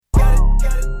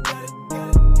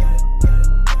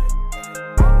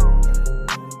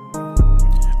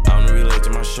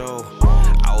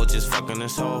fucking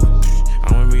this hoe.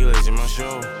 I'ma be late to my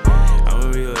show.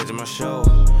 I'ma be late to my show.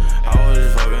 I was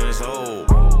just fucking this hoe.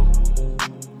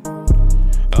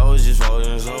 I was just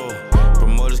fucking this hoe.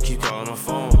 Promoters keep calling my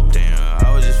phone. Damn,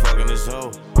 I was just fucking this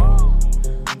hoe.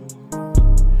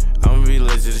 I'ma be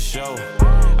late to the show.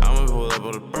 I'ma pull up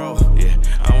with a bro. Yeah,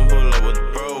 I'ma pull up with the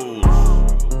bros.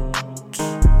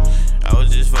 I was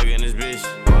just fucking this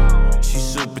bitch.